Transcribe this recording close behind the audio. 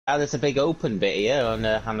there's a big open bit here on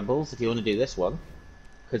Hannibal's if you want to do this one.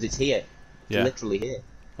 Because it's here. It's literally here.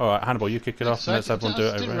 Alright, Hannibal, you kick it off and let's everyone do it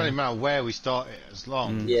over. It doesn't really matter where we start it, as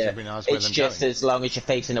long as everybody knows where it's just as long as you're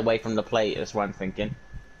facing away from the plate, that's what I'm thinking.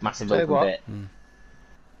 Massive open bit.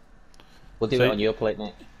 We'll do it on your plate,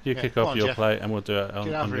 Nick. You kick off your plate and we'll do it on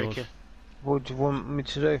yours. What do you want me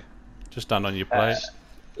to do? Just stand on your plate.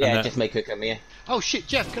 Yeah, just make it come here. Oh shit,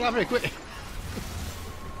 Jeff, can I have it quick?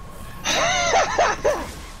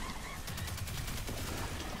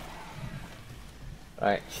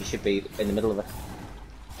 Right, she should be in the middle of it.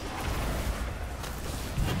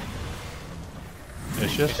 There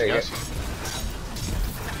she is. There you go.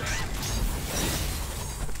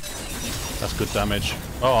 That's good damage.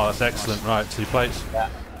 Oh, that's excellent. Right, 2 plates. Yeah.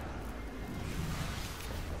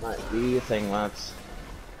 Right, do your thing, lads.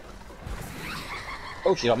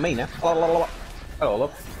 Oh, she's on me now. Hello,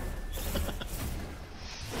 love.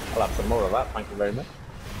 I'll have some more of that, thank you very much.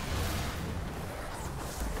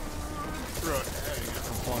 Right, there you go.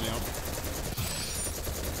 I'm finally on.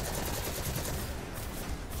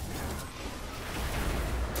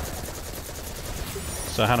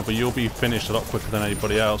 So Hannibal, you'll be finished a lot quicker than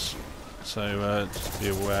anybody else. So just be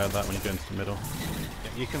aware of that when you go into the middle.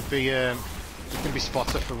 Yeah, you can be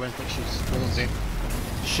spotted for when she spawns in.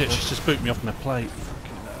 Shit, she's just booped me off my plate.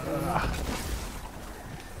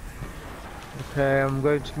 Okay, I'm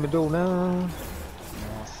going to the middle now.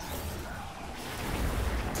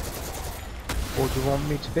 What do you want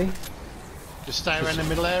me to be? Just stay around the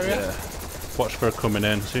middle area? Yeah. Watch for her coming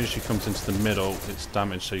in. As soon as she comes into the middle, it's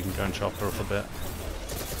damaged, so you can go and chop her up a bit.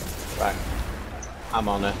 Right. I'm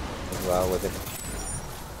on her as well with it.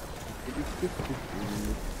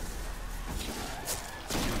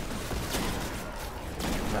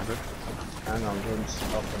 Hang on, Vince.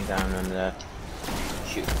 Up and down and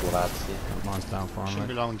shoot the lads here. Mine's down finally. Shouldn't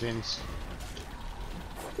be long, Dins.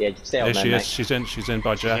 Yeah, just stay on There there, she mate. is. She's in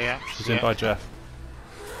by Jeff. Yeah, she's in by Jeff.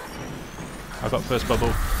 I got first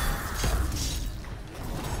bubble.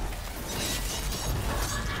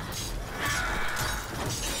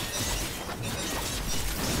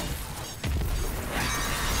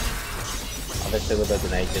 Let's do with a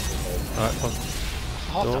grenade just in case. Alright, well,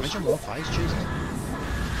 Hot damage on one phase, Tuesday.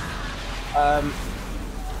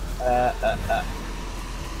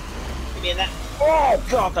 Give me in that. Oh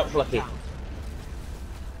god, that was lucky. Not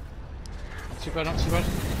too bad, not too bad.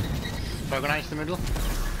 Throw grenades to the middle.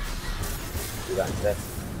 Do that instead.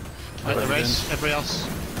 Got the res, everybody else.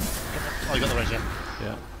 Oh, you got the res, yeah.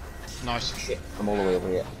 yeah. Nice. Shit, I'm all the way over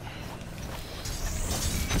here.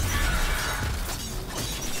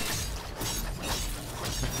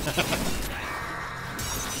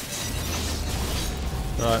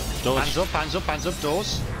 Right, doors. Hands up,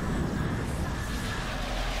 doors.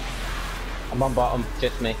 I'm on bottom,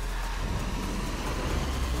 just me.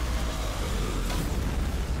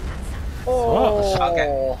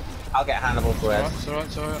 Oh! I'll get Hannibal for it. It's alright,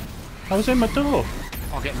 it's alright. I was in my door.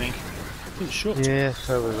 I'll get Mink. It's shut. Yeah,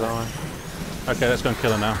 so was I. Okay, let's go and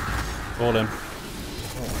kill her now. All in.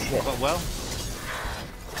 Oh shit. Got well.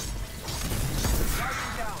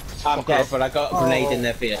 I'm dead, but I got a grenade in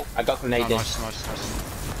there for you. I got grenade in. Nice.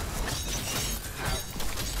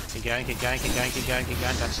 Keep going.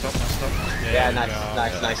 Don't stop. Yeah,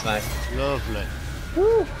 nice. Lovely.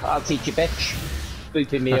 Woo! I'll teach you, bitch.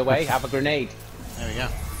 Booping me away, have a grenade. There we go.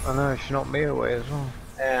 I know, she knocked me away as well.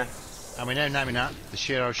 Yeah. And we now naming that the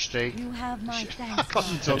Shhhhuro. You have my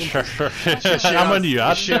thanks. How many you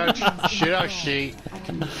had? Shhhhuro,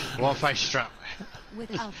 one face strap.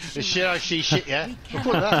 Without The Shhhhuro shit, yeah? We'll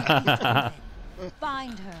put that.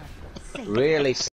 find her. Really